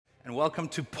and welcome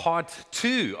to part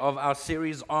 2 of our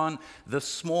series on the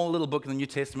small little book in the New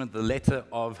Testament, the letter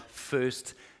of 1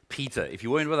 Peter. If you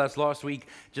weren't with us last week,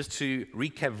 just to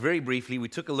recap very briefly, we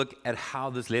took a look at how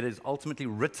this letter is ultimately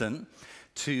written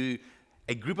to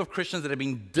a group of Christians that have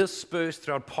been dispersed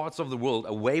throughout parts of the world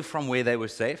away from where they were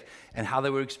safe, and how they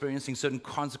were experiencing certain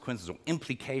consequences or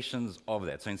implications of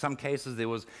that. So in some cases, there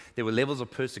were levels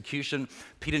of persecution.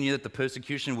 Peter knew that the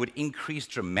persecution would increase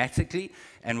dramatically,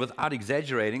 and without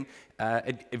exaggerating,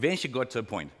 it eventually got to a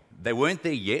point. They weren't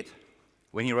there yet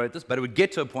when he wrote this, but it would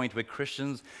get to a point where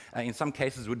Christians, in some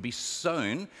cases, would be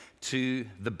sewn to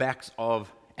the backs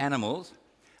of animals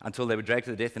until they were dragged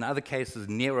to death. In other cases,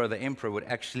 Nero, the emperor, would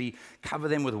actually cover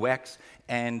them with wax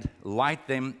and light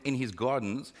them in his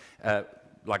gardens,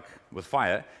 like with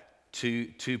fire,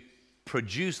 to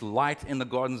produce light in the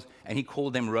gardens, and he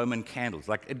called them Roman candles.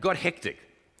 Like, it got hectic.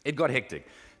 It got hectic.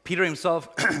 Peter himself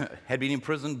had been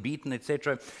imprisoned, beaten,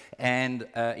 etc., and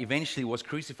eventually was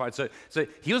crucified. So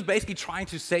he was basically trying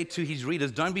to say to his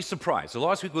readers, don't be surprised. So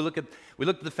last week we looked at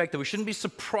the fact that we shouldn't be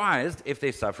surprised if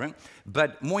they're suffering,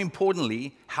 but more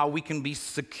importantly, how we can be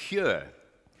secure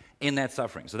in that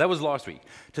suffering. So that was last week.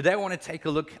 Today I want to take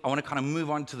a look. I want to kind of move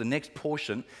on to the next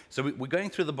portion. So we're going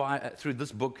through through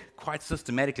this book quite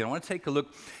systematically. I want to take a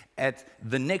look at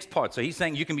the next part. So he's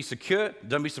saying you can be secure,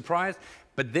 don't be surprised.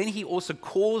 But then he also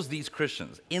calls these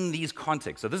Christians in these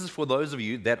contexts. So this is for those of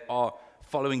you that are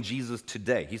following Jesus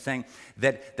today. He's saying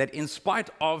that in spite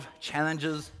of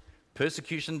challenges,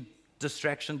 persecution,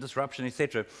 distraction, disruption,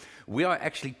 etc., we are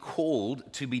actually called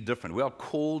to be different. We are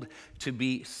called to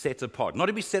be set apart. Not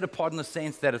to be set apart in the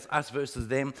sense that it's us versus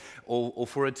them, or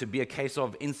for it to be a case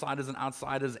of insiders and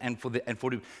outsiders, and for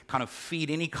to kind of feed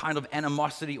any kind of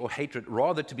animosity or hatred.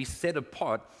 Rather, to be set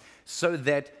apart so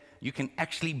that you can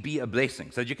actually be a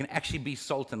blessing, so that you can actually be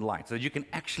salt and light, so that you can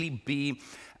actually be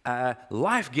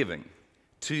life-giving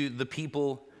to the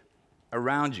people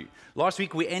around you. Last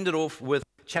week, we ended off with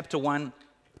chapter 1,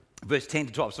 verse 10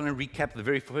 to 12. So I'm going to recap the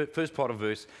very first part of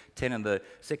verse 10 and the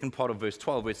second part of verse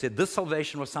 12, where it said, this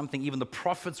salvation was something even the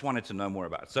prophets wanted to know more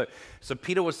about. So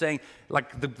Peter was saying,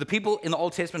 like the people in the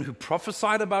Old Testament who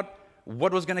prophesied about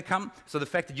what was going to come, so the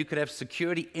fact that you could have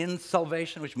security in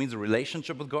salvation, which means a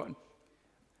relationship with God,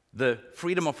 the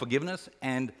freedom of forgiveness,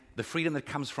 and the freedom that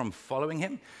comes from following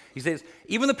him. He says,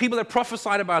 even the people that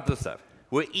prophesied about this stuff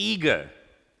were eager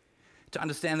to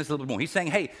understand this a little bit more. He's saying,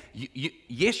 hey,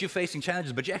 yes, you're facing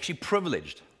challenges, but you're actually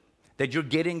privileged that you're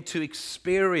getting to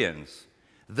experience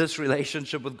this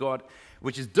relationship with God,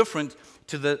 which is different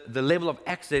to the level of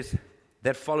access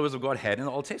that followers of God had in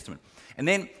the Old Testament. And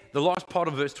then the last part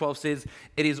of verse 12 says,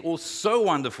 it is all so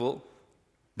wonderful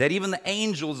that even the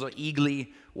angels are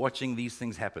eagerly watching these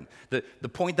things happen. The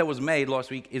point that was made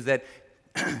last week is that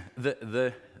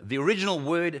the original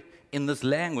word in this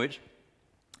language,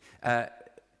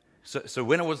 so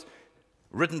when it was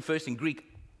written first in Greek,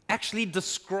 actually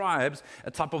describes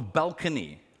a type of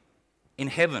balcony in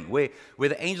heaven where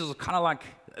the angels are kind of like,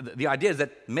 the idea is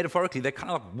that metaphorically they're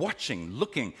kind of like watching,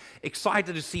 looking,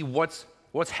 excited to see what's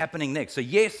happening next. So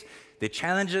yes, there are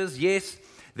challenges, yes,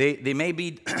 there may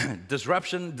be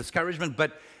disruption, discouragement,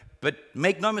 but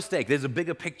make no mistake, there's a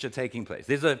bigger picture taking place.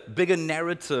 There's a bigger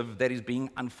narrative that is being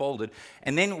unfolded.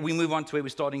 And then we move on to where we're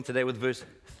starting today with verse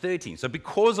 13. So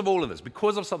because of all of this,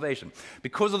 because of salvation,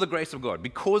 because of the grace of God,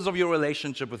 because of your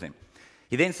relationship with him,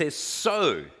 he then says,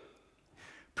 so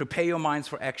prepare your minds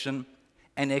for action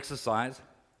and exercise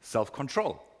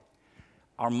self-control.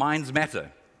 Our minds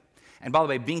matter. And by the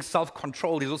way, being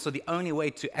self-controlled is also the only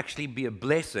way to actually be a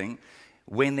blessing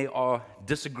when there are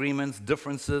disagreements,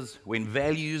 differences, when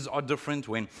values are different,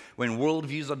 when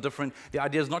worldviews are different. The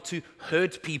idea is not to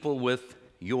hurt people with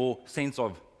your sense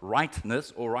of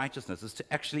rightness or righteousness. It's to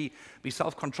actually be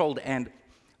self-controlled and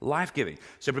life-giving.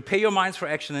 So prepare your minds for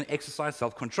action and exercise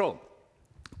self-control.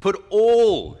 Put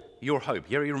all your hope,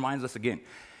 here he reminds us again,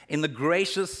 in the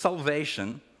gracious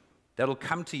salvation that will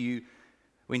come to you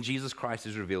when Jesus Christ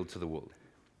is revealed to the world.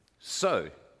 So,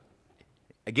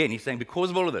 again, he's saying, because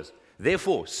of all of this,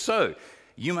 therefore, so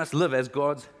you must live as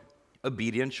God's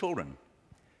obedient children.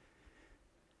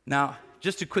 Now,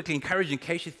 just to quickly encourage you, in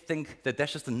case you think that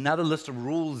that's just another list of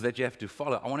rules that you have to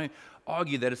follow, I want to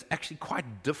argue that it's actually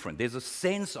quite different. There's a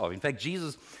sense of, in fact,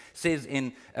 Jesus says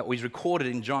or he's recorded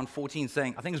in John 14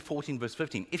 saying, I think it's 14 verse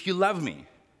 15, if you love me,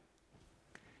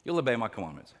 you'll obey my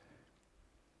commandments.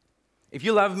 If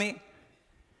you love me,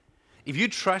 if you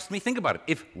trust me, think about it.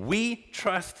 If we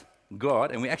trust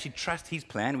God, and we actually trust his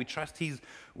plan, we trust his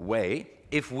way,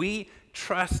 if we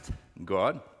trust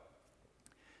God,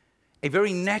 a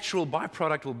very natural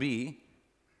byproduct will be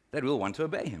that we'll want to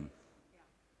obey him.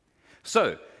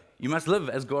 So, you must live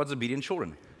as God's obedient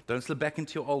children. Don't slip back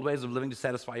into your old ways of living to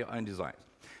satisfy your own desires.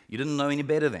 You didn't know any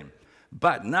better then.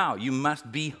 But now you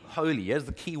must be holy. Here's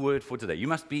the key word for today. You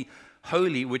must be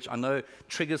holy, which I know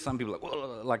triggers some people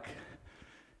like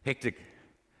hectic.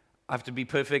 I have to be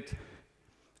perfect.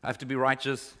 I have to be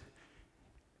righteous.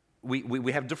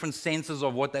 We have different senses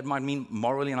of what that might mean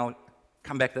morally, and I'll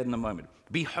come back to that in a moment.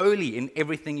 Be holy in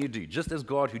everything you do, just as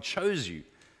God who chose you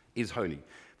is holy.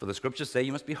 For the scriptures say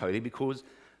you must be holy because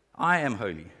I am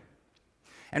holy.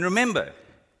 And remember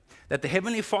that the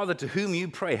Heavenly Father to whom you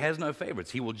pray has no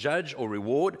favorites. He will judge or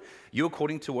reward you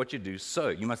according to what you do. So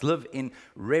you must live in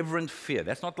reverent fear.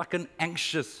 That's not like an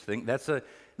anxious thing.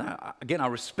 Again, I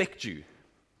respect you.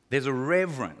 There's a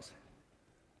reverence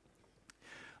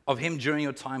of Him during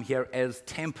your time here as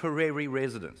temporary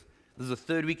residents. This is the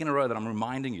third week in a row that I'm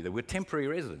reminding you that we're temporary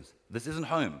residents. This isn't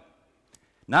home.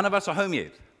 None of us are home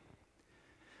yet.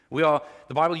 The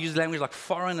Bible uses language like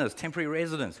foreigners, temporary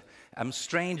residents,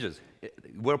 strangers.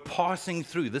 We're passing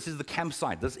through. This is the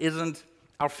campsite. This isn't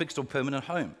our fixed or permanent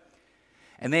home.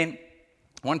 And then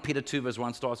 1 Peter 2 verse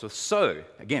 1 starts with, so,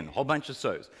 again, a whole bunch of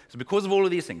so's. So because of all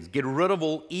of these things, get rid of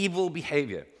all evil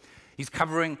behavior. He's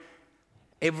covering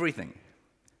everything.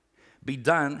 Be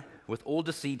done with all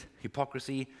deceit,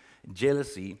 hypocrisy,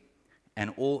 jealousy,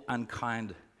 and all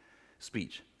unkind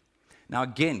speech. Now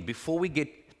again, before we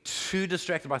get too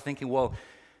distracted by thinking, well,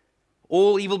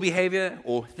 all evil behavior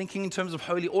or thinking in terms of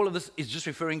holy, all of this is just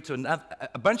referring to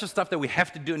a bunch of stuff that we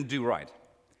have to do and do right.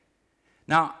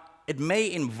 Now, it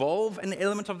may involve an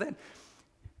element of that,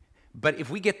 but if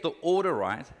we get the order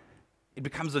right, it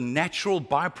becomes a natural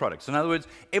byproduct. So in other words,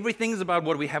 everything's about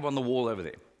what we have on the wall over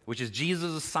there, which is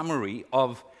Jesus' summary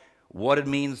of what it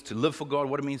means to live for God,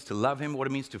 what it means to love Him, what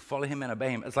it means to follow Him and obey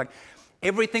Him. It's like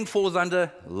everything falls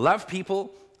under love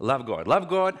people, love God. Love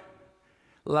God,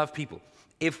 love people.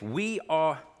 If we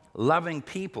are loving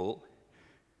people,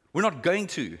 we're not going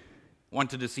to want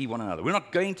to deceive one another. We're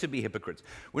not going to be hypocrites.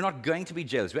 We're not going to be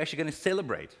jealous. We're actually going to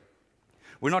celebrate.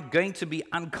 We're not going to be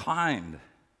unkind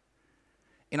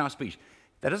in our speech.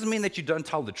 That doesn't mean that you don't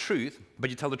tell the truth,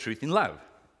 but you tell the truth in love.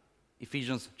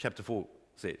 Ephesians chapter 4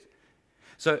 says.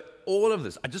 So all of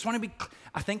this,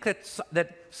 I think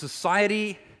that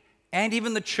society and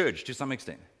even the church to some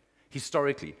extent,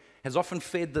 historically, has often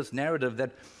fed this narrative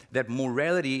that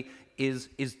morality is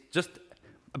just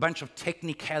a bunch of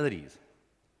technicalities.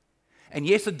 And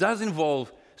yes, it does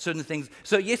involve certain things.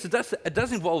 So yes, it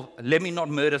does involve, let me not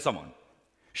murder someone.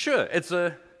 Sure, it's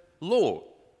a law.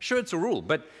 Sure, it's a rule.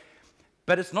 But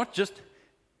it's not just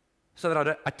so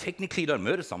that I technically don't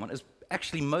murder someone. It's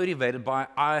actually motivated by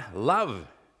I love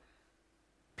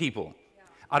people.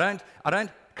 Yeah. I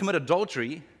don't commit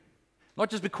adultery, not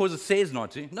just because it says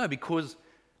not to. No, because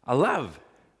I love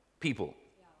people.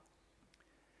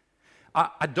 Yeah.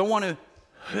 I don't want to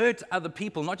hurt other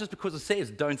people, not just because it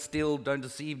says don't steal, don't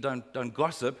deceive, don't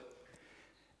gossip.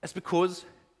 It's because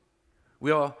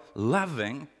we are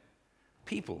loving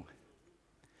people.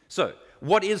 So,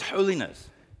 what is holiness?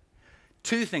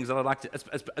 Two things that I'd like to,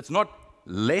 it's not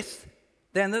less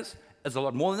than this, it's a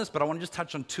lot more than this, but I want to just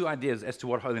touch on two ideas as to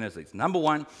what holiness is. Number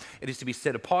one, it is to be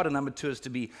set apart, and number two is to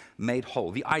be made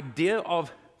whole. The idea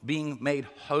of being made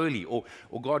holy, or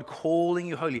God calling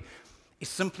you holy, is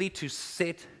simply to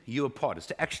set you apart. It's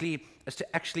to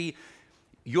actually,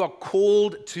 you are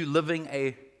called to living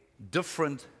a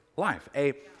different life,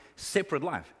 a separate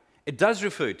life. It does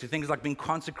refer to things like being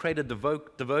consecrated,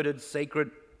 devoted,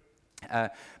 sacred,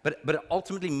 but it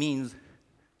ultimately means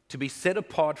to be set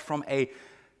apart from a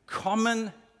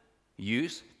common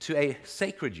use to a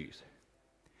sacred use.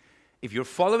 If you're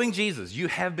following Jesus, you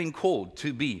have been called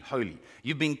to be holy.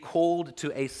 You've been called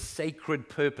to a sacred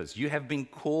purpose. You have been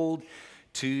called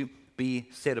to be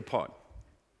set apart.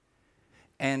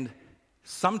 And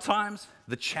sometimes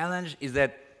the challenge is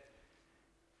that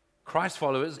Christ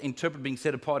followers interpret being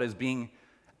set apart as being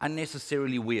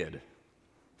unnecessarily weird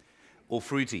or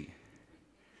fruity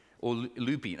or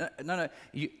loopy. No.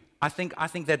 I think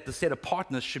that the set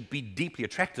apartness should be deeply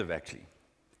attractive, actually,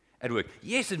 at work.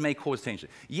 Yes, it may cause tension.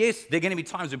 Yes, there are going to be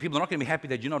times when people are not going to be happy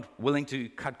that you're not willing to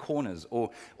cut corners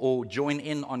or join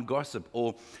in on gossip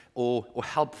or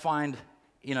help find,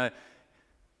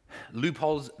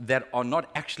 loopholes that are not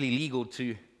actually legal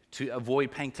to avoid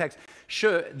paying tax.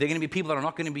 Sure, there are going to be people that are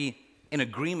not going to be in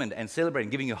agreement and celebrating,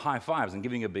 giving you high fives and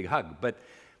giving you a big hug. But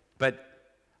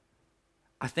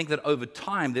I think that over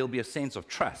time, there'll be a sense of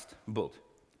trust built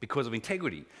because of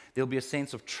integrity. There'll be a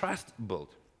sense of trust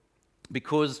built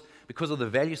because of the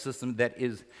value system that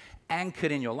is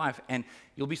anchored in your life. And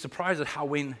you'll be surprised at how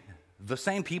when the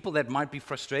same people that might be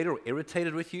frustrated or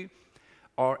irritated with you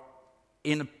are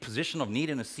in a position of need,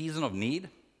 in a season of need,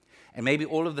 and maybe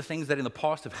all of the things that in the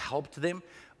past have helped them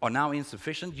are now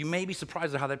insufficient, you may be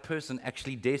surprised at how that person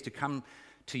actually dares to come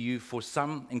to you for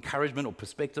some encouragement or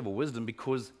perspective or wisdom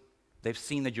because they've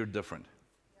seen that you're different.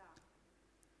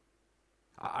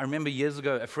 I remember years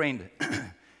ago a friend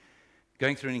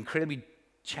going through an incredibly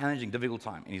challenging, difficult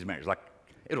time in his marriage. Like,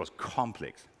 it was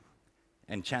complex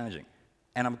and challenging.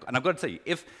 And I've got to tell you,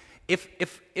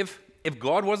 if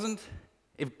God wasn't,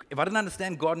 if I didn't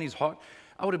understand God in his heart,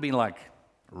 I would have been like,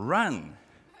 run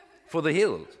for the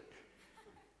hills.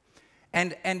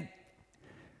 And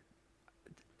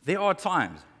there are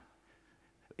times,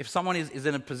 if someone is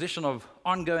in a position of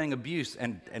ongoing abuse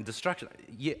and destruction,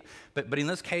 yeah, but in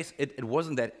this case, it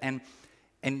wasn't that. And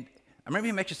I remember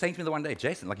him actually saying to me the one day,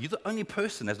 Jason, like, you're the only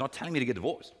person that's not telling me to get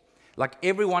divorced. Like,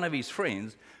 every one of his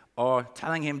friends are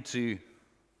telling him to,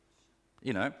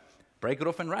 break it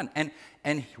off and run.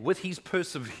 And with his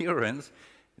perseverance,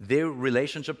 their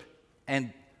relationship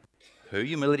and her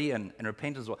humility and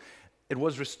repentance, it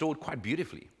was restored quite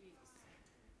beautifully.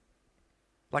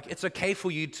 Like, it's okay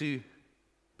for you to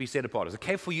be set apart. It's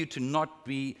okay for you to not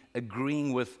be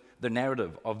agreeing with the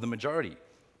narrative of the majority.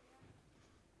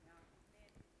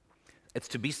 It's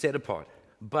to be set apart,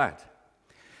 but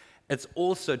it's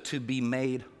also to be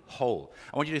made whole.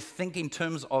 I want you to think in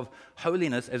terms of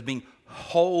holiness as being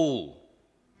wholeness.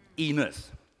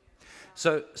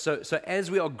 So as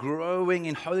we are growing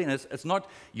in holiness, it's not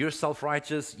you're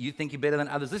self-righteous, you think you're better than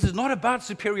others. This is not about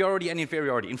superiority and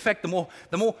inferiority. In fact, the more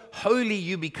holy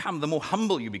you become, the more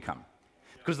humble you become.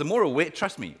 Because the more aware,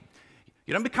 trust me,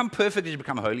 you don't become perfect as you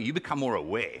become holy, you become more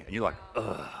aware. And you're like,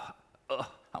 how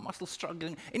am I still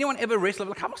struggling? Anyone ever wrestle?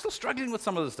 Like, how am I still struggling with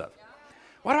some of this stuff?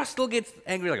 Why do I still get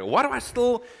angry like that? Why do I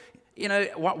still,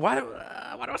 why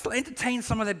do I still entertain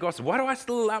some of that gossip? Why do I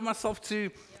still allow myself to,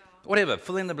 whatever,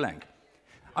 fill in the blank?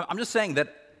 I'm just saying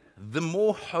that the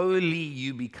more holy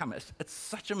you become, it's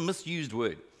such a misused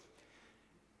word.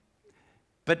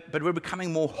 But we're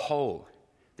becoming more whole.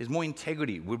 There's more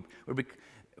integrity.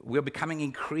 We're becoming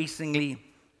increasingly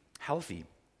healthy.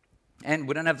 And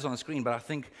we don't have this on the screen, but I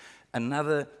think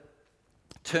another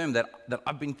term that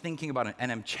I've been thinking about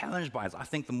and am challenged by is I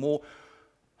think the more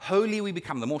holy we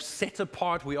become, the more set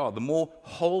apart we are, the more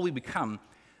whole we become,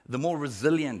 the more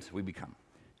resilient we become.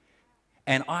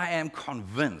 And I am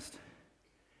convinced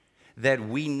that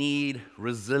we need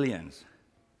resilience.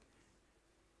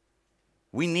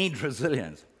 We need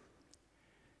resilience.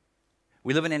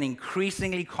 We live in an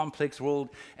increasingly complex world,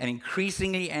 an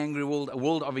increasingly angry world, a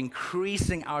world of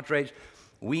increasing outrage.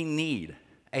 We need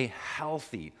a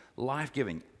healthy,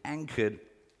 life-giving, anchored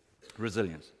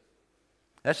resilience.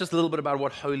 That's just a little bit about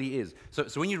what holy is. So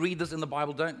when you read this in the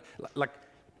Bible,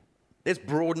 let's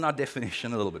broaden our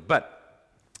definition a little bit. But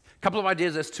a couple of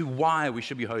ideas as to why we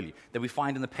should be holy that we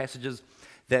find in the passages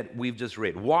that we've just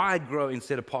read. Why grow in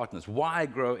set apartness? Why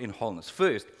grow in wholeness?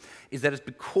 First is that it's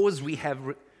because we have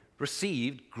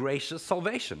received gracious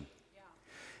salvation.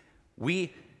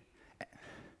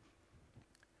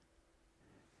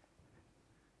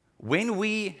 When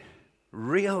we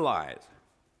realize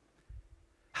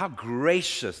how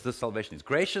gracious this salvation is,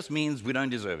 gracious means we don't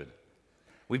deserve it.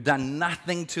 We've done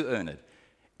nothing to earn it.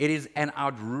 It is an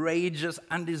outrageous,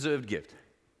 undeserved gift.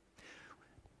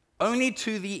 Only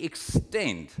to the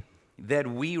extent that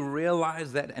we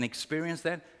realize that and experience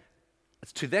that,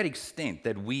 it's to that extent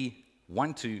that we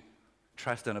want to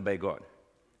trust and obey God,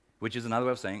 which is another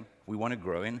way of saying we want to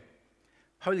grow in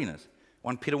holiness.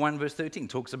 1 Peter 1 verse 13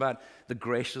 talks about the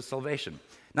gracious salvation.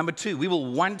 Number 2, we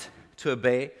will want to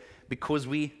obey because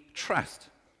we trust.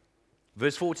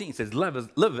 Verse 14 says, live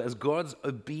as God's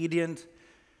obedient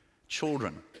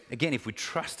children. Again, if we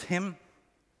trust Him,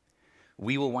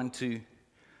 we will want to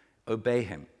obey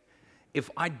Him.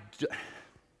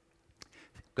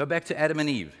 Go back to Adam and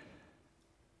Eve.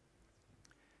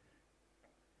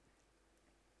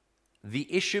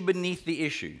 The issue beneath the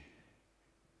issue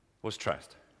was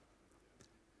trust.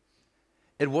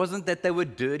 It wasn't that they were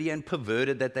dirty and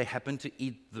perverted, that they happened to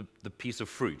eat the piece of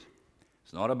fruit.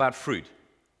 It's not about fruit.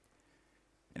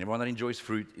 And everyone that enjoys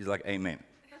fruit is like, amen.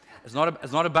 It's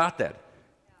not about that.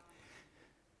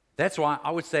 That's why I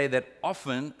would say that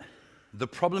often the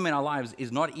problem in our lives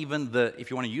is not even if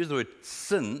you want to use the word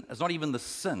sin, it's not even the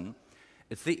sin,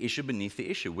 it's the issue beneath the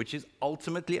issue, which is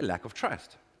ultimately a lack of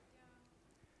trust.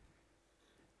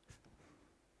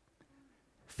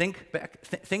 Think back.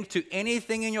 Think to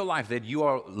anything in your life that you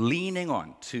are leaning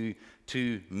on to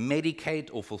medicate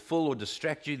or fulfill or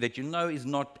distract you that you know is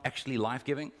not actually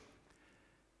life-giving.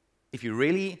 If you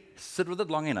really sit with it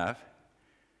long enough,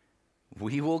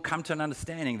 we will come to an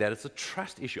understanding that it's a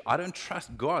trust issue. I don't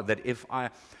trust God that if I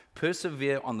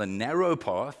persevere on the narrow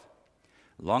path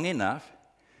long enough,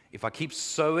 if I keep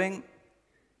sowing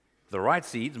the right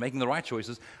seeds, making the right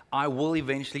choices, I will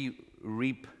eventually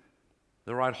reap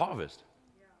the right harvest.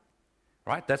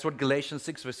 Right? That's what Galatians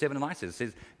 6, verse 7 and 9 says. It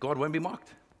says, God won't be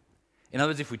mocked. In other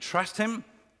words, if we trust him,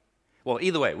 well,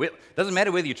 either way, it doesn't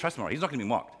matter whether you trust him or not, he's not going to be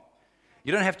mocked.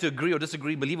 You don't have to agree or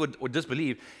disagree, believe or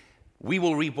disbelieve. We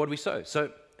will reap what we sow.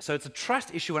 So it's a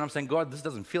trust issue when I'm saying, God, this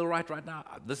doesn't feel right now.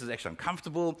 This is actually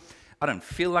uncomfortable. I don't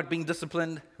feel like being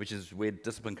disciplined, which is where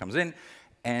discipline comes in.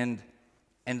 But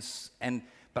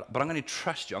I'm going to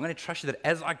trust you. I'm going to trust you that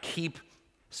as I keep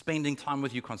spending time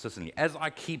with you consistently, as I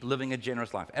keep living a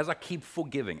generous life, as I keep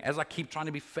forgiving, as I keep trying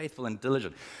to be faithful and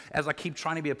diligent, as I keep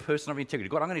trying to be a person of integrity,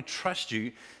 God, I'm going to trust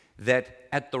you that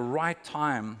at the right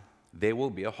time, there will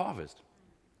be a harvest.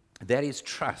 That is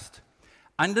trust.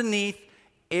 Underneath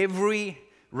every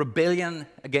rebellion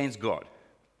against God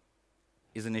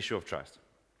is an issue of trust.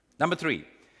 Number 3,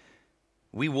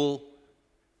 we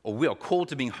are called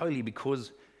to being holy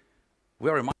because we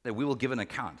are reminded that we will give an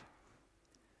account.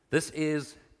 This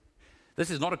is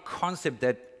not a concept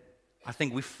that I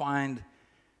think we find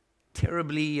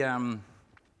terribly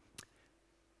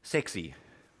sexy.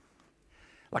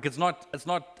 Like it's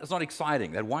not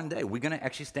exciting that one day we're going to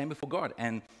actually stand before God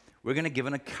and we're going to give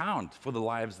an account for the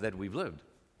lives that we've lived.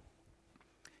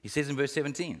 He says in verse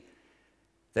 17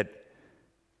 that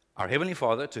our Heavenly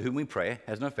Father, to whom we pray,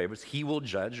 has no favorites. He will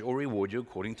judge or reward you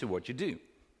according to what you do.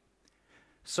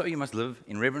 So you must live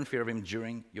in reverent fear of him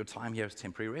during your time here as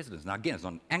temporary residents. Now again, it's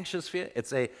not an anxious fear,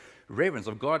 it's a reverence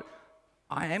of God.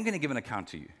 I am going to give an account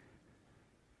to you.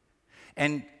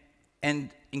 And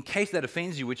in case that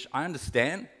offends you, which I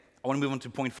understand, I want to move on to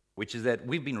point 4, which is that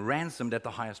we've been ransomed at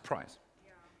the highest price.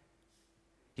 Yeah.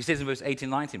 He says in verse 18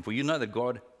 and 19, for you know that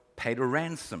God paid a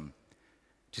ransom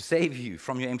to save you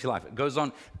from your empty life. It goes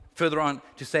on further on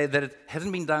to say that it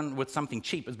hasn't been done with something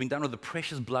cheap, it's been done with the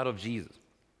precious blood of Jesus.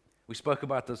 We spoke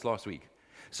about this last week.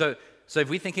 So if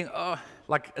we're thinking,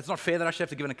 it's not fair that I should have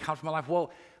to give an account for my life.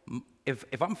 Well,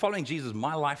 if I'm following Jesus,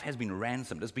 my life has been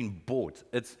ransomed. It's been bought.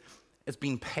 It's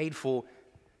been paid for.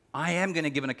 I am going to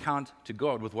give an account to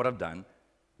God with what I've done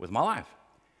with my life.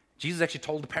 Jesus actually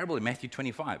told the parable in Matthew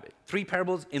 25. 3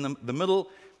 parables in the middle.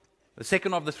 The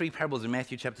second of the 3 parables in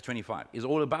Matthew chapter 25 is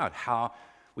all about how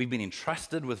we've been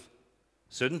entrusted with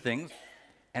certain things,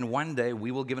 and one day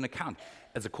we will give an account.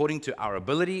 It's according to our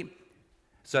ability.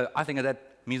 So I think that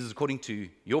means it's according to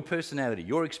your personality,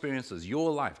 your experiences,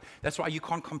 your life. That's why you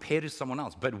can't compare to someone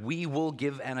else. But we will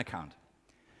give an account.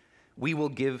 We will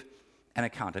give an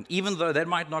account. And even though that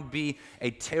might not be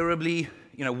a terribly,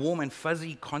 warm and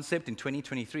fuzzy concept in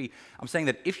 2023, I'm saying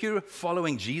that if you're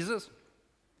following Jesus,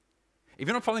 if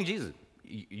you're not following Jesus,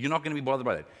 you're not going to be bothered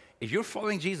by that. If you're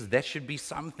following Jesus, that should be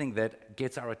something that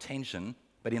gets our attention,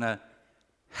 but in a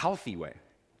healthy way.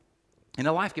 In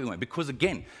a life-giving way. Because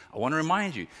again, I want to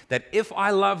remind you that if I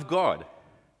love God,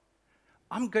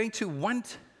 I'm going to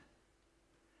want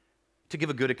to give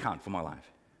a good account for my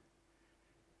life.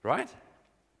 Right?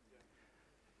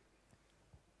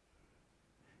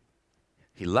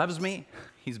 He loves me.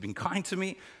 He's been kind to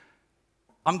me.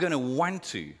 I'm going to want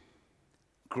to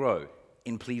grow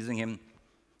in pleasing him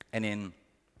and in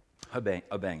obeying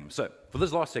him. So, for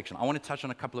this last section, I want to touch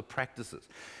on a couple of practices.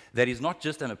 That is not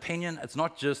just an opinion. It's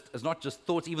not just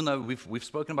thoughts. Even though we've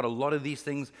spoken about a lot of these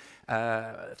things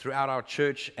throughout our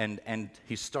church and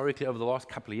historically over the last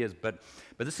couple of years, but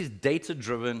this is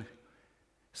data-driven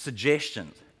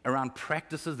suggestions around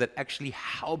practices that actually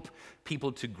help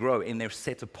people to grow in their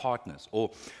set apartness,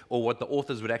 or what the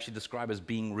authors would actually describe as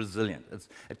being resilient.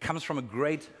 It comes from a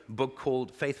great book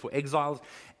called Faith for Exiles,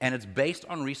 and it's based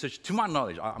on research, to my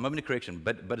knowledge, I'm open to correction,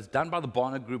 but it's done by the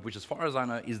Barna Group, which as far as I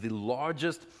know is the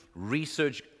largest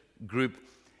research group,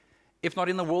 if not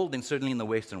in the world, then certainly in the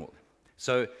Western world.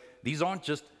 So these aren't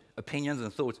just opinions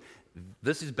and thoughts.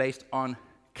 This is based on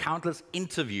countless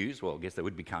interviews, well, I guess they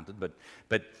would be counted,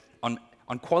 but on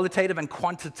qualitative and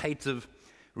quantitative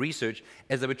research,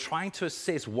 as they were trying to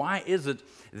assess why is it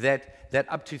that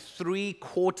up to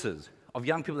 3/4 of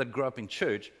young people that grow up in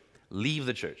church leave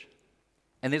the church.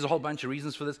 And there's a whole bunch of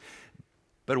reasons for this,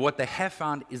 but what they have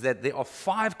found is that there are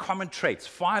 5 common traits,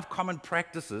 5 common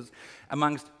practices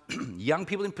amongst young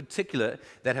people in particular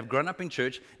that have grown up in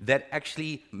church that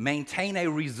actually maintain a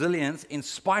resilience in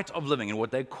spite of living in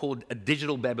what they called a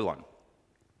digital Babylon.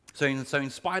 So in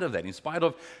spite of that, in spite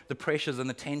of the pressures and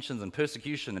the tensions and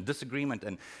persecution and disagreement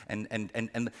and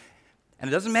it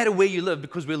doesn't matter where you live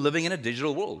because we're living in a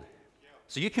digital world.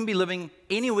 So you can be living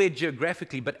anywhere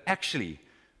geographically, but actually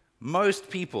most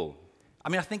people,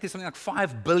 I think there's something like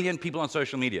 5 billion people on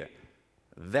social media.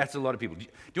 That's a lot of people. Do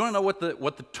you want to know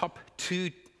what the top 2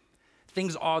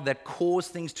 things are that cause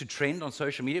things to trend on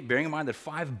social media? Bearing in mind that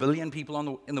 5 billion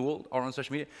people in the world are on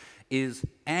social media, is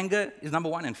anger is number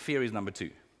 1 and fear is number 2.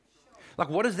 Like,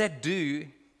 what does that do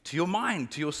to your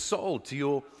mind, to your soul, to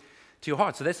your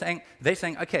heart? So they're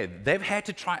saying, okay, they've had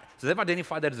to try. So they've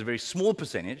identified that as a very small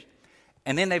percentage,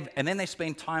 and then they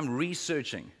spend time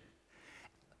researching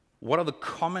what are the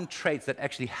common traits that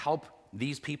actually help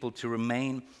these people to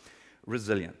remain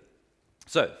resilient.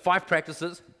 So 5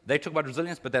 practices. They talk about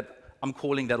resilience, but that I'm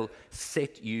calling that'll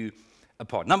set you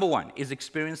apart. Number 1 is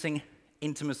experiencing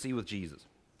intimacy with Jesus.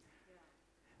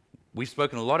 We've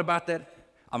spoken a lot about that.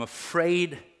 I'm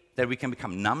afraid that we can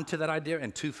become numb to that idea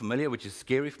and too familiar, which is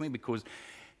scary for me, because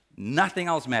nothing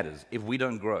else matters if we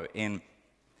don't grow in,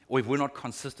 or if we're not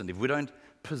consistent, if we don't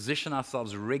position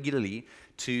ourselves regularly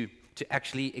to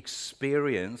actually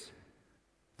experience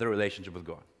the relationship with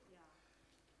God.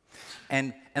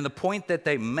 And the point that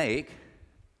they make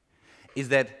is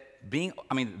that they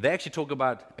actually talk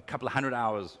about a couple of 100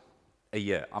 hours a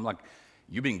year. I'm like,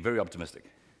 you're being very optimistic.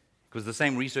 Because the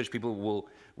same research people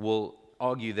will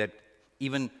argue that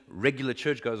even regular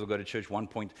churchgoers will go to church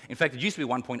in fact, it used to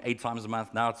be 1.8 times a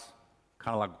month. Now it's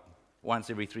kind of like once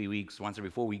every 3 weeks, once every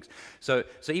 4 weeks. So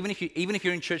even if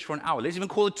you're in church for an hour, let's even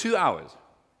call it 2 hours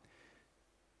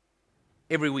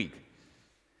every week.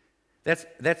 That's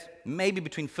maybe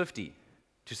between 50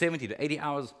 to 70 to 80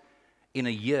 hours in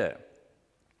a year.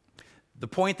 The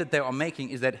point that they are making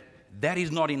is that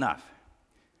is not enough.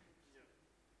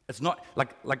 It's not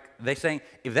like they're saying,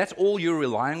 if that's all you're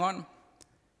relying on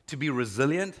to be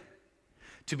resilient,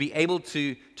 to be able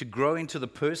to grow into the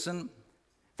person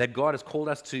that God has called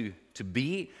us to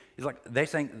be, is like they're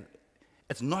saying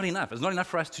it's not enough. It's not enough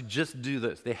for us to just do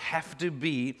this. There have to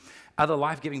be other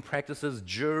life-giving practices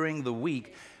during the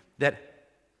week that,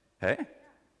 hey?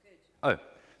 Oh,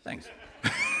 thanks.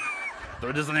 Thought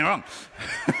I did something wrong.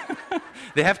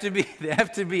 There have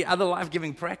to be other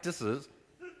life-giving practices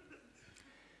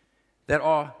that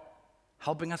are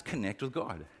helping us connect with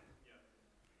God.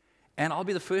 And I'll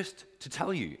be the first to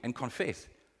tell you and confess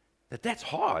that that's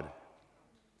hard.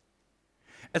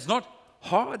 It's not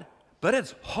hard, but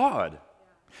it's hard.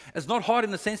 It's not hard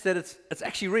in the sense that it's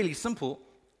actually really simple,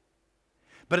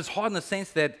 but it's hard in the sense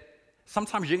that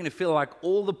sometimes you're going to feel like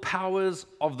all the powers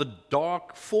of the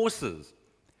dark forces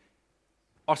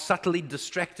are subtly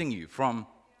distracting you from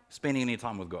spending any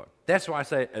time with God. That's why I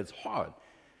say it's hard.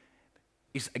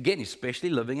 Again, especially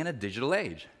living in a digital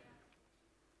age.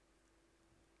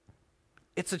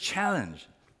 It's a challenge.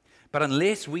 But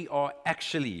unless we are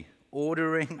actually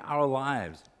ordering our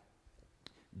lives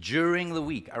during the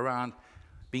week around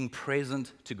being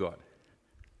present to God,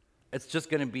 it's just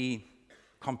going to be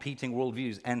competing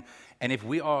worldviews. And if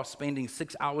we are spending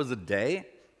 6 hours a day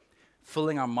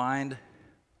filling our mind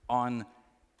on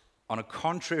a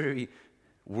contrary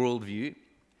worldview,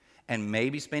 and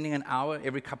maybe spending an hour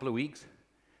every couple of weeks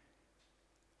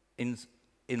in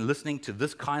listening to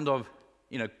this kind of,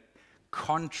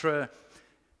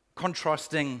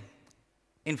 contrasting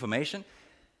information,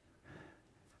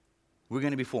 we're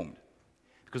going to be formed.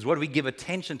 Because what we give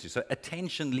attention to, so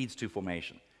attention leads to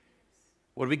formation.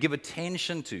 What we give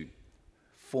attention to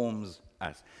forms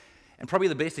us. And probably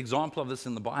the best example of this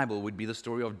in the Bible would be the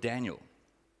story of Daniel.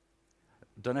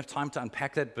 Don't have time to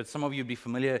unpack that, but some of you would be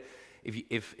familiar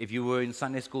if you were in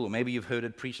Sunday school, or maybe you've heard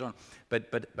it preached on,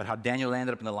 but how Daniel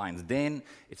ended up in the lion's den,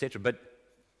 etc. But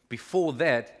before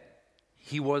that,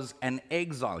 he was an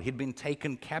exile. He'd been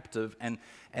taken captive and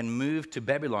moved to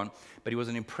Babylon, but he was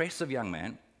an impressive young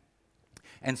man.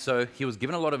 And so he was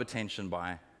given a lot of attention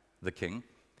by the king.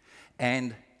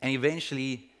 And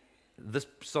eventually, this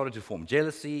started to form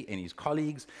jealousy in his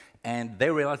colleagues, and they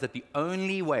realized that the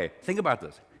only way, think about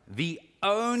this, the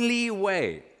only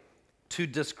way to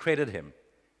discredit him,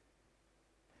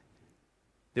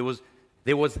 there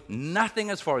was nothing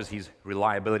as far as his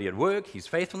reliability at work, his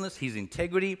faithfulness, his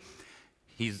integrity,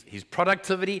 his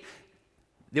productivity.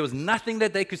 There was nothing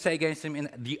that they could say against him, and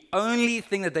the only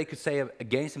thing that they could say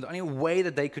against him, the only way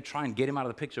that they could try and get him out of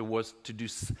the picture was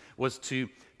to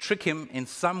trick him in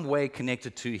some way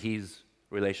connected to his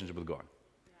relationship with God.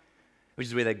 Which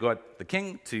is where they got the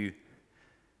king to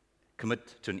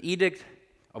commit to an edict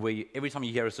of where every time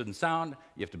you hear a certain sound,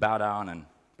 you have to bow down and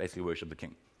basically worship the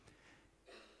king.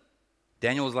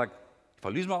 Daniel was like, if I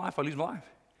lose my life, I lose my life.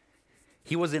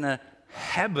 He was in a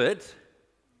habit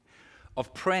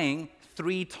of praying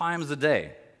 3 times a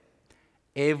day,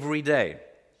 every day,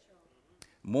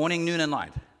 morning, noon, and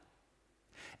night.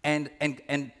 And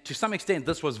to some extent,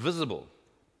 this was visible.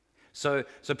 So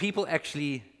people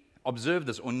actually observed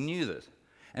this or knew this.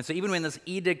 And so even when this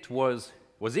edict was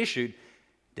was issued,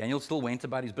 Daniel still went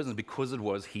about his business because it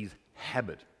was his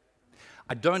habit.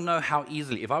 I don't know how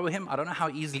easily, if I were him, I don't know how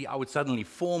easily I would suddenly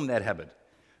form that habit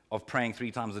of praying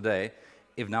 3 times a day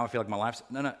if now I feel like my life's,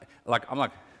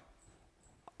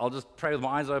 I'll just pray with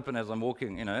my eyes open as I'm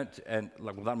walking, and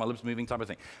like without my lips moving type of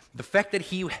thing. The fact that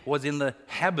he was in the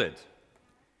habit,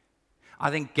 I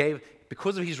think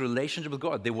because of his relationship with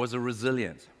God, there was a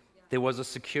resilience. There was a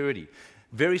security.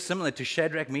 Very similar to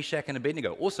Shadrach, Meshach, and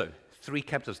Abednego. Also, 3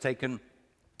 captives taken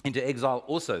into exile.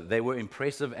 Also, they were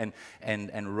impressive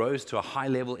and rose to a high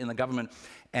level in the government.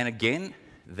 And again,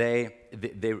 their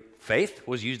faith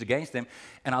was used against them.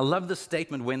 And I love this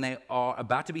statement when they are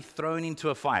about to be thrown into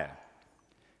a fire.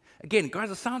 Again, guys,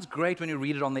 it sounds great when you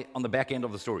read it on the back end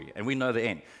of the story, and we know the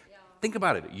end. Yeah. Think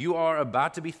about it. You are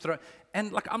about to be thrown,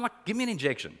 and I'm like, give me an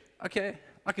injection, okay?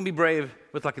 I can be brave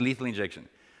with like a lethal injection.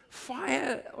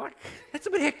 Fire, that's a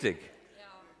bit hectic. Yeah.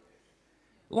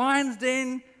 Lion's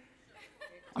den.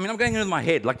 I'm going in with my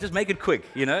head, just make it quick,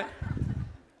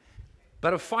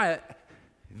 But a fire,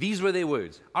 these were their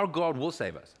words. Our God will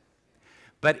save us.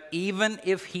 But even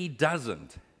if he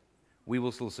doesn't, we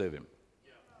will still serve him.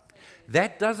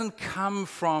 That doesn't come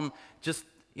from just,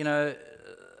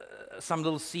 some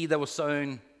little seed that was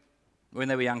sown when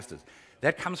they were youngsters.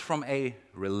 That comes from a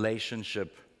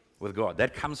relationship with God.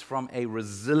 That comes from a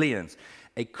resilience,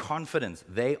 a confidence.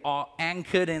 They are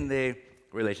anchored in their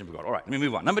relationship with God. All right, let me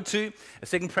move on. Number 2, a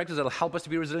second practice that'll help us to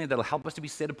be resilient, that'll help us to be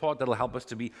set apart, that'll help us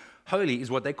to be holy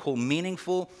is what they call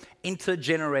meaningful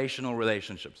intergenerational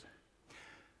relationships.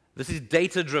 This is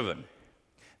data-driven.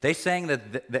 They're saying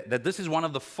that this is one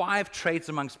of the 5 traits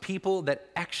amongst people that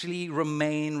actually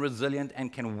remain resilient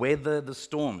and can weather the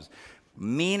storms.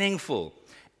 Meaningful,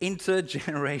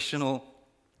 intergenerational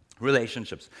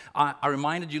relationships. I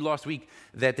reminded you last week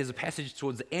that there's a passage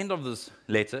towards the end of this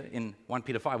letter in 1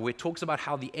 Peter 5 where it talks about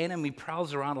how the enemy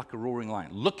prowls around like a roaring lion,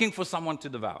 looking for someone to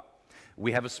devour.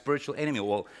 We have a spiritual enemy.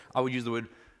 Well, I would use the word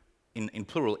in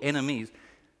plural, enemies.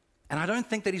 And I don't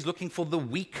think that he's looking for the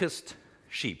weakest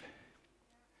sheep.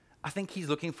 I think he's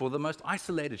looking for the most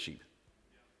isolated sheep.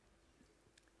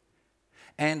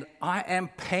 And I am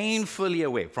painfully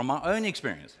aware from my own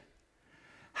experience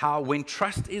how when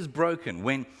trust is broken,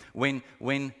 when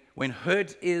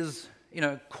hurt is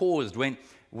caused,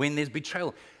 when there's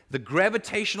betrayal, the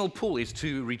gravitational pull is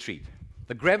to retreat.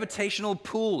 The gravitational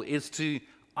pull is to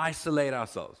isolate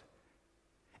ourselves.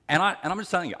 And I'm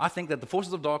just telling you, I think that the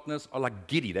forces of darkness are like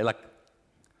giddy. They're like,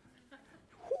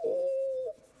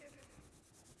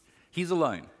 he's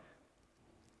alone,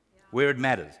 where it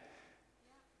matters.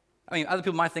 Other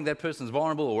people might think that person's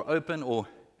vulnerable or open,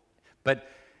 but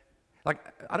I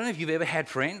don't know if you've ever had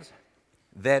friends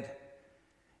that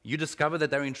you discover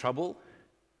that they're in trouble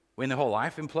when their whole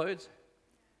life implodes.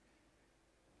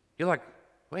 You're like,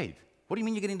 wait, what do you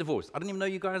mean you're getting divorced? I didn't even know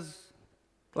you guys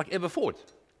ever fought.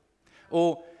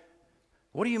 Or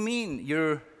what do you mean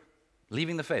you're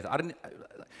leaving the faith?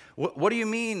 What do you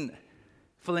mean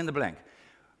fill in the blank?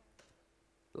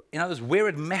 In other words, where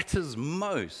it matters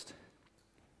most.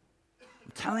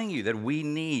 I'm telling you that we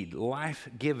need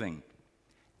life-giving,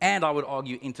 and I would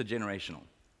argue intergenerational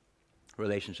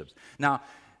relationships. Now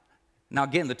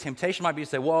again, the temptation might be to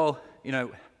say, well,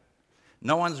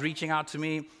 no one's reaching out to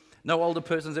me, no older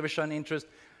person's ever shown interest.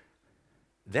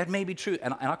 That may be true,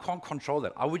 and I can't control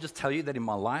that. I would just tell you that in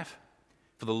my life,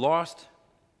 for the last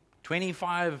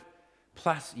 25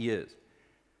 plus years,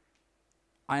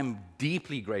 I am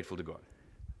deeply grateful to God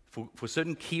for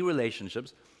certain key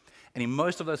relationships. And in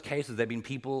most of those cases, they've been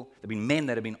men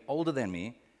that have been older than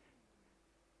me.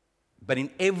 But in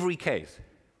every case,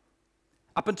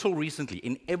 up until recently,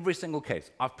 in every single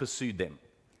case, I've pursued them.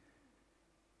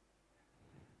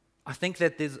 I think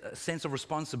that there's a sense of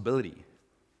responsibility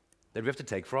that we have to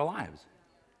take for our lives.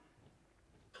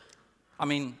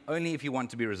 Only if you want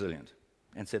to be resilient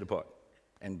and set apart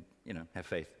and, have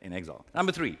faith in exile.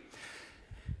 Number 3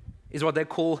 is what they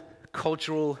call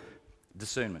cultural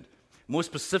discernment. More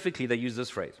specifically, they use this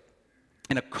phrase.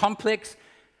 In a complex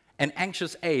and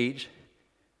anxious age,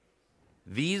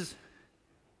 these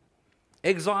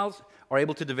exiles are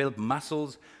able to develop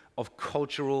muscles of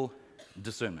cultural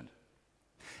discernment.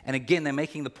 And again, they're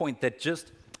making the point that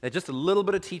just a little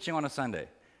bit of teaching on a Sunday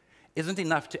isn't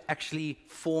enough to actually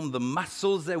form the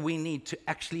muscles that we need to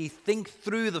actually think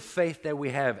through the faith that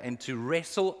we have and to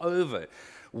wrestle over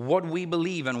what we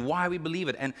believe and why we believe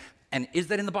it. And is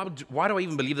that in the Bible? Why do I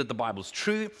even believe that the Bible's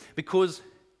true? Because,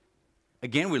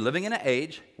 again, we're living in an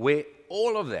age where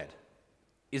all of that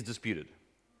is disputed.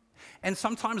 And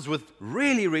sometimes with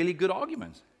really, really good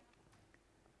arguments.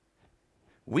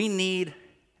 We need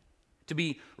to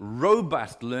be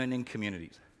robust learning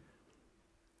communities.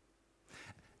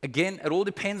 Again, it all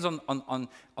depends on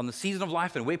the season of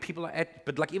life and where people are at.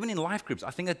 But like even in life groups,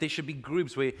 I think that there should be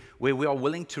groups where we are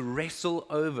willing to wrestle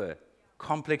over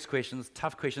complex questions,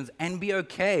 tough questions, and be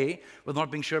okay with not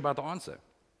being sure about the answer.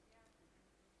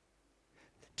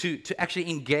 To actually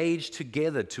engage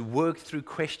together, to work through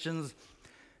questions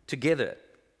together.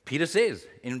 Peter says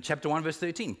in chapter 1, verse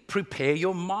 13, prepare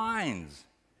your minds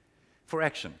for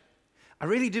action. I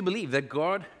really do believe that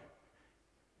God,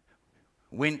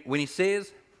 when he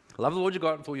says, love the Lord your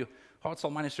God with all your heart,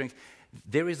 soul, mind, and strength,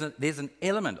 there's an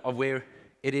element of where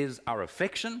it is our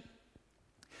affection.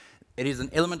 It is an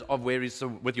element of where it's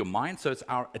with your mind, so it's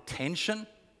our attention.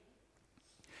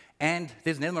 And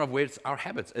there's an element of where it's our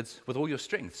habits. It's with all your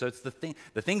strength. So it's the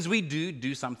things we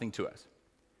do something to us.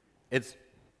 It's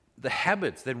the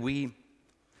habits that we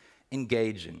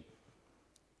engage in.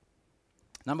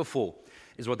 Number 4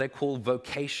 is what they call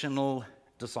vocational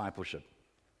discipleship.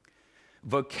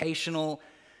 Vocational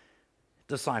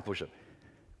discipleship,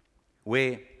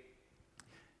 where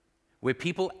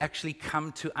people actually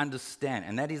come to understand,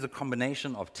 and that is a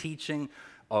combination of teaching,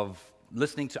 of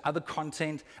listening to other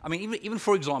content. I mean, even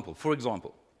for example,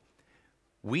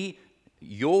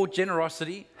 your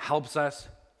generosity helps us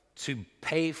to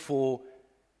pay for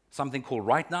something called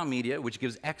Right Now Media, which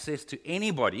gives access to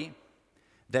anybody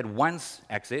that wants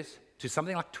access to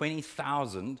something like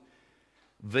 20,000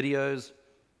 videos,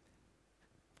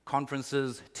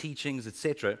 conferences, teachings,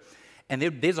 etc. And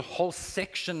there's a whole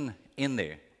section in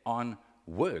there on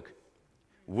work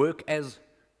as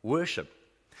worship.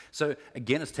 So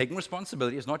again, it's taking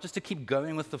responsibility. It's not just to keep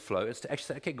going with the flow. It's to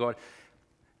actually say, okay, God,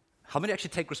 help me to actually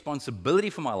take responsibility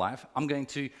for my life. I'm going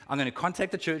to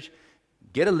contact the church,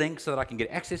 get a link so that I can get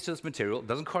access to this material. It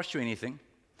doesn't cost you anything.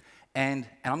 And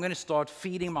I'm going to start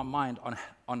feeding my mind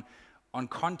on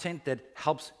content that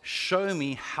helps show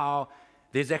me how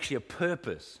there's actually a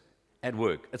purpose at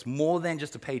work. It's more than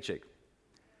just a paycheck.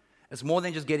 It's more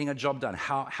than just getting a job done.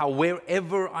 How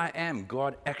wherever I am,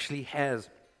 God actually has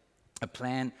a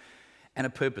plan and a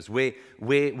purpose, where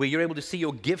you're able to see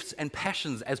your gifts and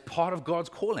passions as part of God's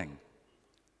calling.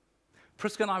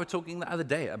 Priska and I were talking the other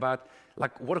day about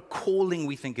like what a calling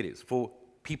we think it is for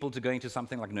people to go into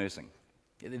something like nursing.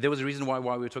 There was a reason why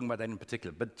we were talking about that in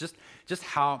particular, but just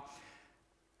how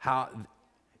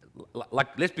like,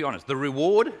 let's be honest, the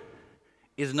reward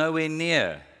is nowhere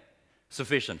near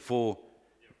sufficient for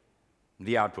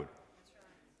the output.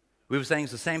 We were saying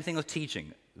it's the same thing with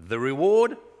teaching. The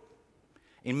reward,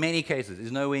 in many cases,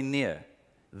 is nowhere near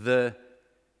the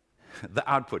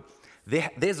output.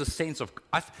 There's a sense of,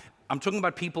 I'm talking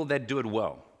about people that do it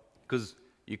well, because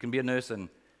you can be a nurse and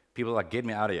people are like, get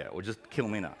me out of here, or just kill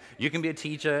me now. You can be a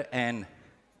teacher and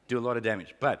do a lot of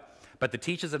damage. But the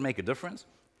teachers that make a difference,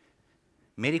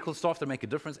 medical staff that make a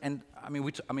difference, and I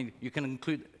mean, you can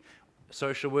include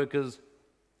social workers,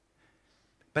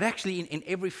 but actually in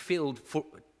every field,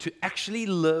 to actually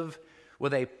live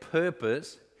with a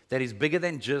purpose that is bigger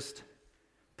than just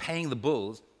paying the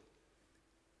bills,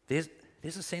 there's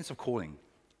a sense of calling.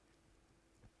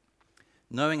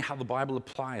 Knowing how the Bible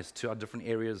applies to our different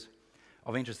areas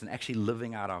of interest and actually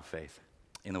living out our faith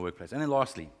in the workplace. And then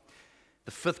lastly,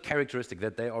 the 5th characteristic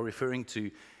that they are referring to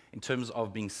in terms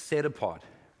of being set apart,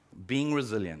 being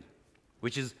resilient,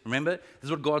 which is, remember, this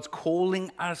is what God's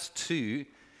calling us to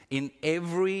in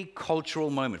every cultural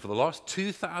moment. For the last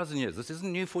 2,000 years, this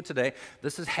isn't new for today,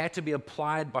 this has had to be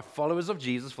applied by followers of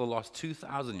Jesus for the last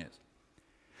 2,000 years.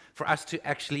 For us to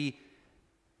actually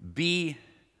be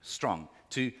strong,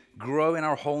 to grow in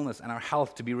our wholeness and our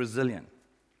health, to be resilient.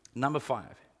 Number 5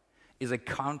 is a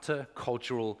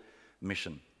counter-cultural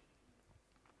mission.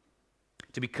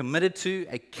 To be committed to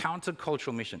a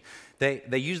counter-cultural mission. They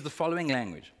use the following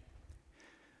language.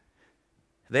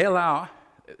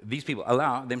 These people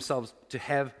allow themselves to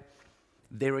have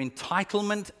their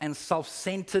entitlement and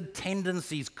self-centered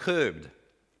tendencies curbed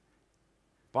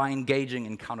by engaging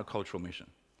in countercultural mission.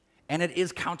 And it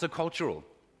is countercultural.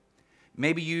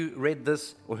 Maybe you read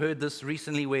this or heard this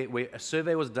recently where a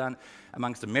survey was done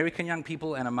amongst American young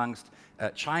people and amongst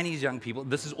Chinese young people.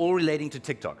 This is all relating to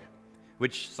TikTok,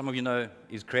 which some of you know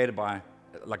is created by,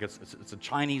 like it's a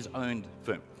Chinese-owned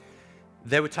firm.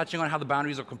 They were touching on how the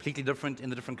boundaries are completely different in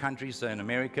the different countries. So in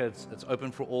America, it's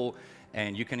open for all,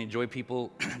 and you can enjoy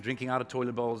people drinking out of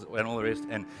toilet bowls and all the rest.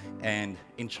 And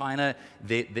in China,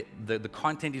 the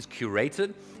content is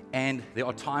curated, and there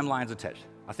are timelines attached.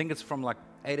 I think it's from like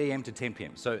 8 a.m. to 10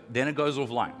 p.m. So then it goes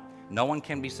offline. No one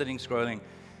can be sitting scrolling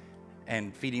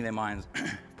and feeding their minds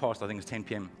past, I think it's 10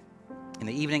 p.m. in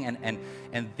the evening.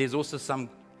 And there's also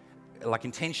some like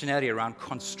intentionality around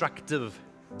constructive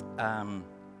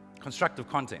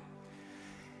content.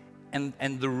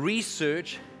 And the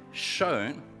research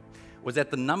shown was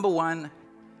that the number one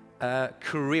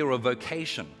career or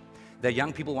vocation that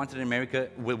young people wanted in America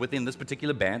within this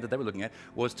particular band that they were looking at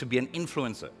was to be an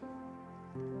influencer.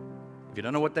 If you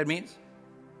don't know what that means,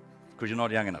 because you're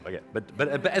not young enough, okay.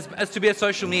 But as to be a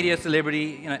social media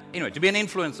celebrity, you know, anyway, to be an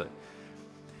influencer.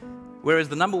 Whereas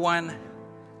the number one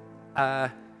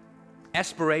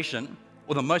aspiration,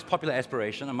 or the most popular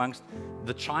aspiration amongst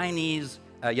the Chinese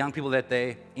young people that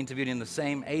they interviewed in the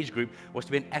same age group, was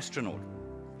to be an astronaut.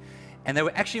 And they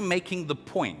were actually making the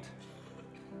point,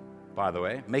 by the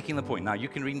way, making the point. Now, you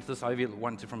can read into this however you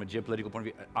want to from a geopolitical point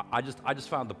of view. I just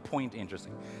found the point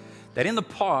interesting. That in the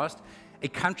past, a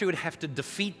country would have to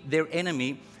defeat their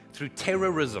enemy through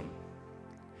terrorism.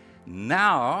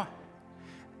 Now,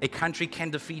 a country can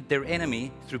defeat their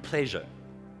enemy through pleasure.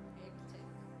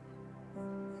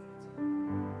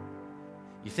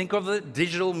 You think of the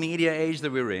digital media age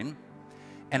that we're in,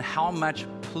 and how much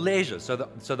pleasure. So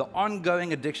the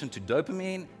ongoing addiction to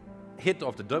dopamine hit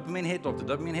after dopamine hit after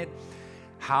dopamine hit,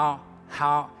 how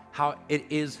it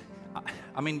is.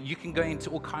 I mean, you can go into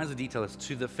all kinds of details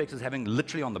to the effects it's having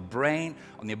literally on the brain,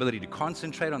 on the ability to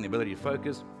concentrate, on the ability to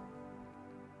focus.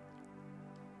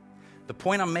 The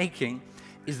point I'm making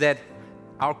is that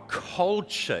our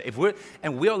culture,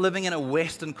 we are living in a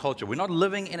Western culture. We're not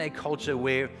living in a culture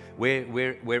where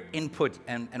input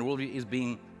and worldview is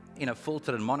being, you know,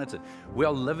 filtered and monitored. We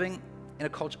are living in a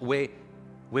culture where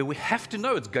we have to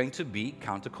know it's going to be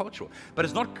countercultural. But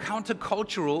it's not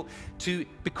countercultural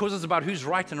because it's about who's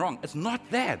right and wrong. It's not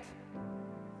that.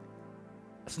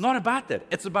 It's not about that.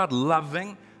 It's about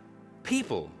loving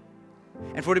people.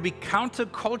 And for it to be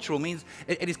countercultural means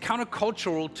it is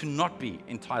countercultural to not be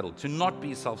entitled, to not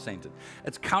be self-centered.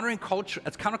 It's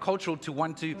countercultural to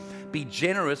want to be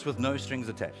generous with no strings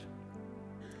attached.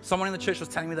 Someone in the church was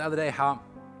telling me the other day how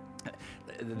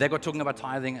they got talking about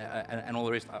tithing and all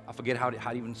the rest. I forget how it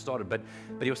even started, but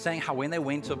he was saying how when they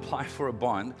went to apply for a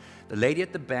bond, the lady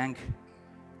at the bank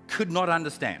could not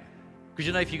understand. Because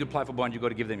you know, if you could apply for a bond, you've got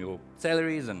to give them your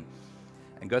salaries and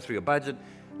go through your budget.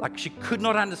 Like, she could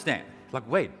not understand. Like,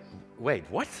 wait,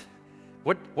 what?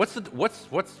 What's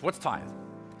tithe?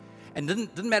 And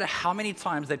didn't matter how many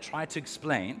times they tried to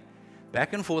explain,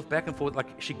 back and forth,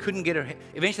 like she couldn't get her head.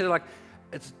 Eventually they're like,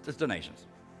 it's donations.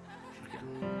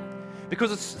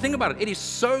 Because think about it, it is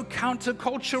so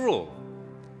countercultural.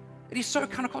 It is so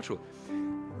countercultural.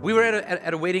 We were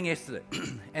at a wedding yesterday,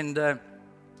 and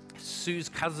Sue's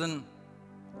cousin,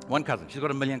 one cousin, she's got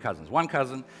 1 million cousins. One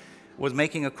cousin was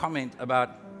making a comment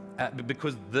about,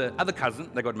 because the other cousin,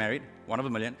 they got married, one of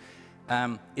 1 million,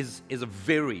 is a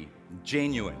very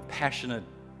genuine, passionate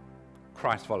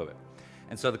Christ follower.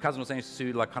 And so the cousin was saying to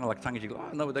Sue, like, kind of like tongue-in-cheek, oh,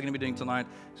 I know what they're going to be doing tonight.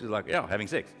 She was like, yeah, having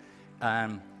sex.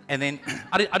 And then,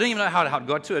 I don't even know how it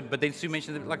got to it, but then Sue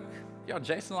mentioned it, like, yeah,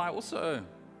 Jason and I also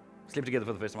slept together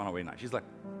for the first time on our wedding night. She's like,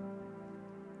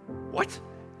 what?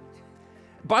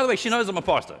 By the way, she knows I'm a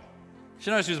pastor.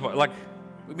 She knows who's a pastor. Like,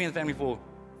 we've been in the family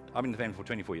I've been in the family for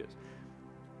 24 years.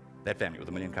 That family with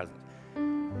 1 million cousins.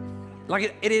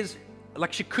 Like, it is,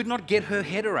 like, she could not get her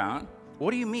head around,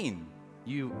 what do you mean?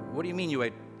 What do you mean you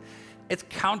ate? It's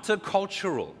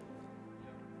countercultural.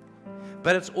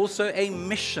 But it's also a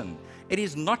mission. It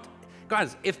is not,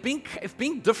 guys, if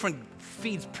being different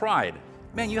feeds pride,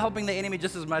 man, you're helping the enemy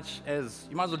just as much as,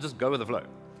 you might as well just go with the flow.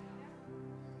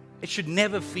 It should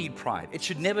never feed pride. It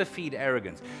should never feed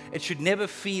arrogance. It should never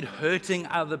feed hurting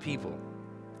other people.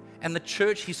 And the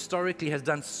church historically has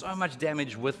done so much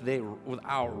damage with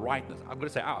our rightness. I'm going to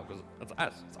say our, because it's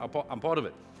us. I'm part of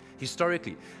it.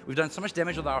 Historically, we've done so much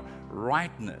damage with our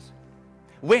rightness.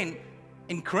 When,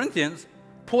 in Corinthians,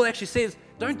 Paul actually says,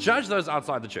 don't judge those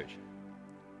outside the church.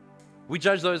 We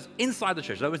judge those inside the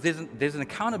church. In other words, there's an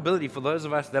accountability for those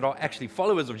of us that are actually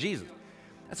followers of Jesus.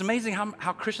 It's amazing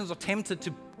how Christians are tempted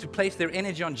to place their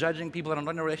energy on judging people that are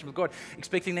not in a relationship with God,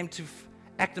 expecting them to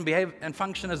act and behave and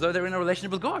function as though they're in a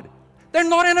relationship with God. They're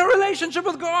not in a relationship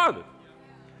with God.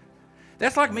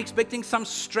 That's like me expecting some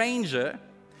stranger.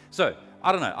 So,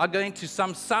 I don't know, I go into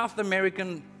some South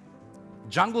American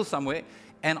jungle somewhere,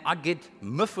 and I get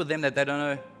miffed with them that they don't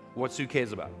know what Sue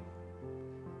cares about.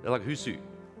 They're like, who's Sue?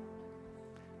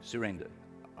 Surrender.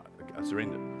 I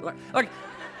surrender. Like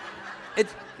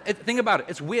think about it.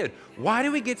 It's weird. Why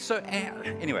do we get so...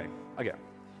 Anyway, okay.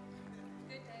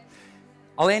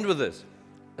 I'll end with this.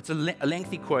 It's a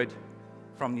lengthy quote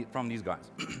from these guys.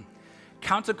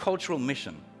 Countercultural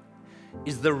mission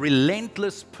is the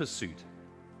relentless pursuit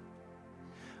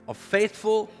of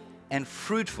faithful and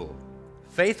fruitful.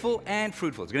 Faithful and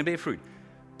fruitful. It's going to be a fruit.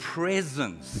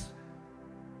 Presence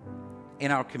in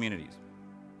our communities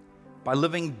by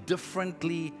living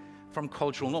differently from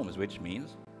cultural norms, which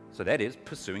means So that is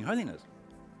pursuing holiness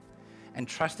and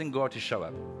trusting God to show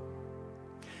up.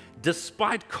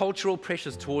 Despite cultural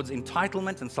pressures towards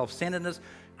entitlement and self-centeredness,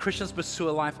 Christians pursue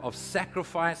a life of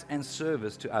sacrifice and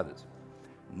service to others.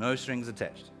 No strings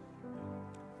attached.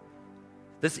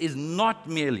 This is not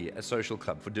merely a social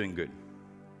club for doing good.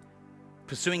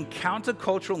 Pursuing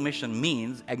countercultural mission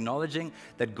means acknowledging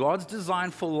that God's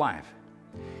design for life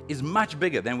is much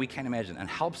bigger than we can imagine and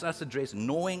helps us address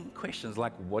gnawing questions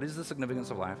like, what is the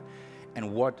significance of life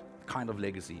and what kind of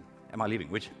legacy am I leaving?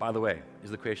 Which, by the way,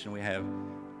 is the question we have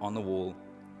on the wall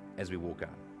as we walk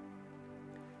out.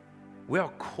 We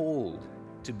are called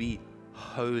to be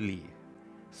holy,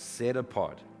 set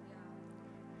apart,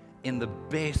 in the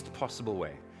best possible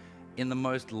way, in the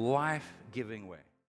most life-giving way.